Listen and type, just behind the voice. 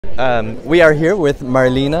We are here with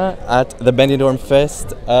Marlena at the Benidorm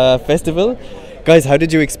festival. Guys, how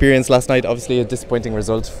did you experience last night? Obviously a disappointing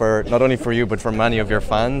result for not only for you but for many of your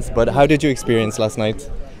fans, but how did you experience last night?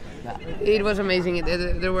 It was amazing.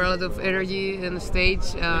 There were a lot of energy on the stage,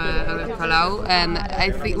 Palau, and I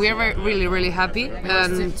think we are really happy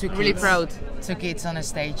and really proud. 2 kids on a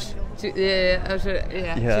stage.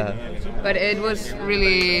 Yeah. But it was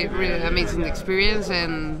really amazing experience,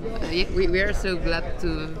 and we are so glad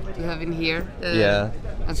to have him here.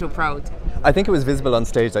 And so proud. I think it was visible on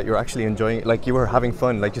stage that you were actually enjoying it, like you were having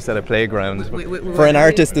fun, like you said, a playground. For an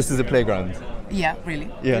artist, this is a playground. Yeah, really.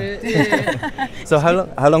 Yeah. So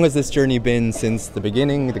how long has this journey been since the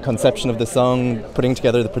beginning, the conception of the song, putting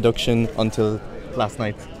together the production until last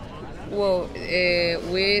night? Well,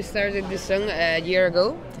 we started this song a year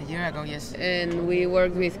ago. A year ago, yes. And we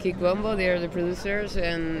worked with Kick Bombo, they are the producers,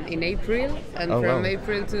 and in April. And from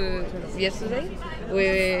April to yesterday,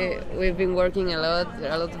 we've been working a lot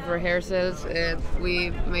of rehearsals.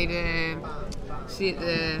 We made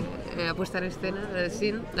la puesta en escena,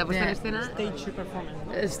 la puesta en escena. Stage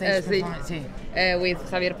performance. Stage performance, sí. With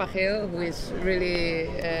Javier Pajeo, who is really...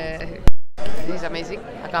 he's amazing.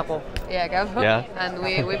 A capo. Yeah, a capo. Yeah. And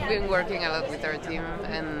we've been working a lot with our team,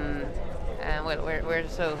 and well, we're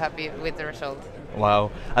so happy with the result.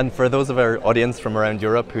 Wow. And for those of our audience from around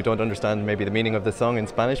Europe who don't understand maybe the meaning of the song in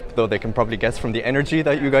Spanish, though they can probably guess from the energy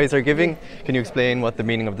that you guys are giving, can you explain what the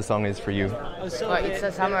meaning of the song is for you? Well, it's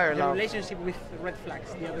a summer love. The relationship with red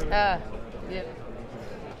flags. The other Yeah.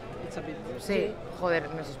 It's a bit... Sí, joder,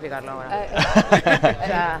 no sé explicarlo ahora. O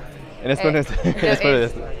sea, En español, está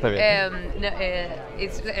bien.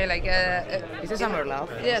 It's like it's a summer love.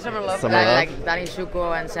 Yeah, summer love. Summer love. Like Danny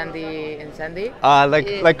Shuko and Sandy.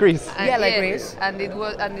 Like Greece. Yeah, like Greece. And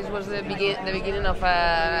this was the beginning of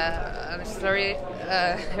a story,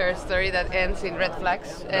 her story that ends in red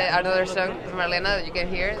flags. Another song, Marlena, that you can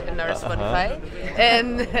hear in our Spotify.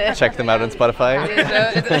 And check them out on Spotify.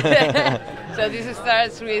 So this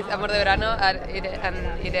starts with Amor verano, and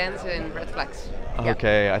it ends in red flags.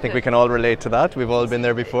 Okay, I think we can all relate to that. We've all been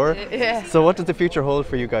there before. Yeah. So what does the future hold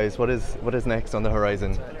for you guys? What is next on the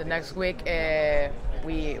horizon? The next week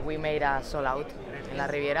we made a sold out in La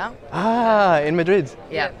Riviera. Ah, in Madrid.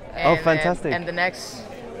 Yeah. Oh, fantastic. And the next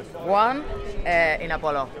one in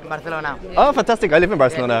Apollo, in Barcelona. Oh, fantastic. I live in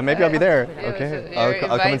Barcelona. Yeah. Maybe I'll be there. Yeah, Okay, so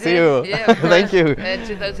I'll come and see you. Yeah, Thank you.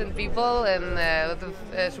 2,000 people and a lot of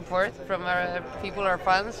support from our people, our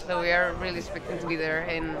fans. So we are really expecting to be there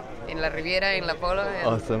in La Riviera, in La Polo.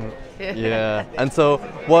 Awesome. Yeah. And so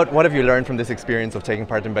what have you learned from this experience of taking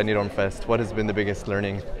part in Benidorm Fest? What has been the biggest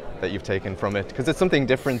learning that you've taken from it? Because it's something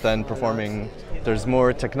different than performing. There's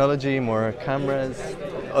more technology, more cameras,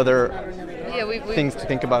 other things to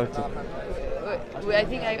think about. I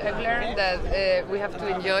think I've learned that we have to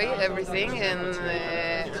enjoy everything, and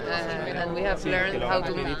we have learned how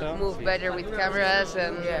to move better with cameras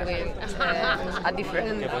and with a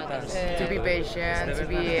different... to be patient, to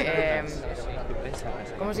be...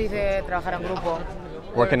 ¿Cómo se dice trabajar en grupo?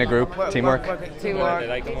 Work in a group, teamwork. Teamwork.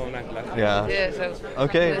 Yeah. So.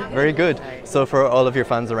 Okay, very good. So for all of your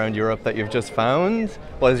fans around Europe that you've just found,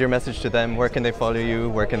 what is your message to them? Where can they follow you?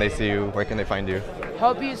 Where can they see you? Where can they find you?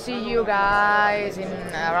 Hope you see you guys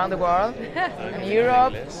around the world, in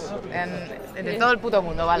Europe, and de todo el puto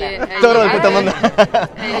mundo, ¿vale? Todo el puto mundo.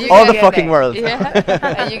 All the fucking world. Yeah.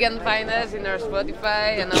 And you can find us in our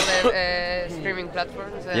Spotify and other streaming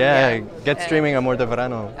platforms. And Get streaming Amor de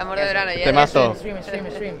verano. Amor de verano, yeah. Temazo.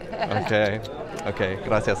 Stream. Okay,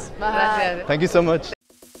 gracias. Gracias. Thank you so much.